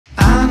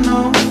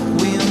know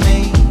we'll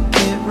make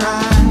it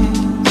right.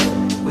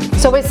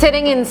 So we're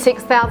sitting in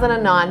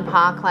 6009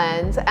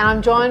 Parklands and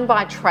I'm joined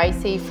by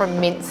Tracey from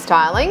Mint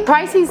Styling.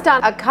 Tracey's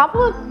done a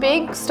couple of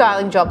big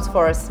styling jobs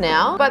for us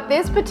now, but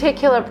this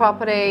particular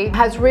property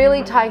has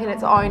really taken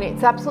its own.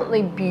 It's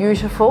absolutely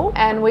beautiful,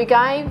 and we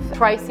gave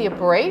Tracey a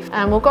brief,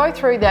 and we'll go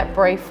through that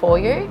brief for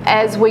you,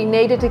 as we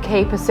needed to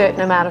keep a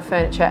certain amount of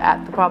furniture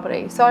at the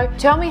property. So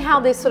tell me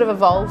how this sort of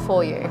evolved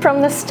for you.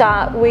 From the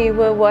start, we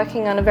were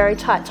working on a very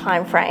tight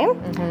time frame,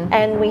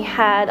 and we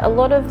had a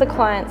lot of the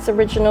clients'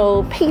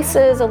 original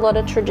pieces, a lot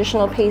of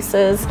traditional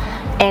pieces,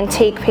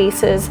 antique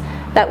pieces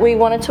that we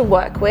wanted to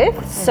work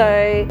with.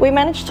 So we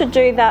managed to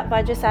do that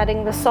by just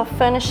adding the soft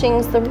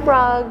furnishings, the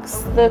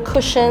rugs, the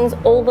cushions,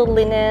 all the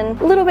linen,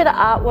 a little bit of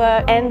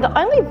artwork, and the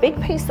only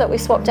big piece that we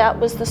swapped out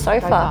was the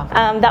sofa.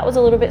 That was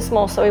a little bit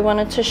small, so we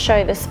wanted to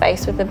show the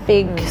space with a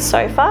big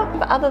sofa.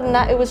 But other than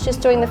that, it was just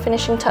doing the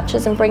finishing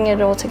touches and bringing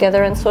it all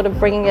together and sort of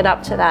bringing it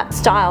up to that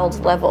styled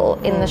level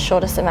in the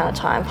shortest amount of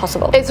time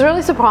possible. It's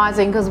really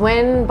surprising because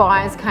when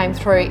buyers came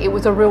through, it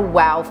was a real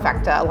wow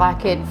factor.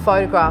 Like, it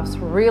photographs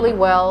really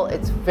well,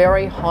 it's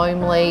very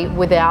homely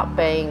without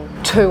being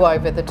too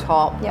over the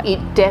top.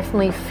 It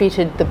definitely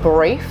fitted the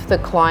brief. The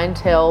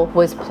clientele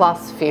was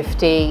plus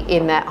 50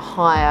 in that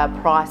higher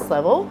price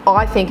level.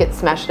 I think it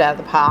smashed it out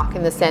of the park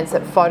in the sense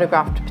that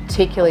photographed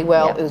particularly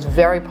well. It was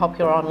very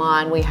popular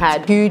online. We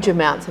had huge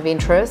amounts of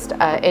interest,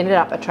 ended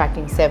up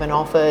attracting 7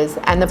 offers,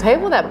 and the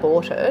people that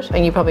bought it,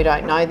 and you probably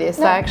don't know this,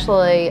 they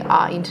actually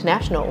are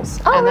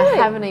internationals, and really? they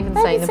haven't even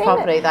seen the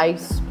property. They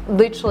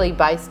literally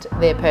based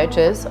their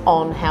purchase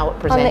on how it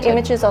presented. On the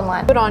images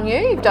online. Good on you,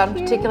 you've done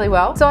particularly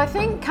well. So I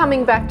think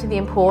coming back to the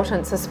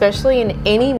importance, especially in any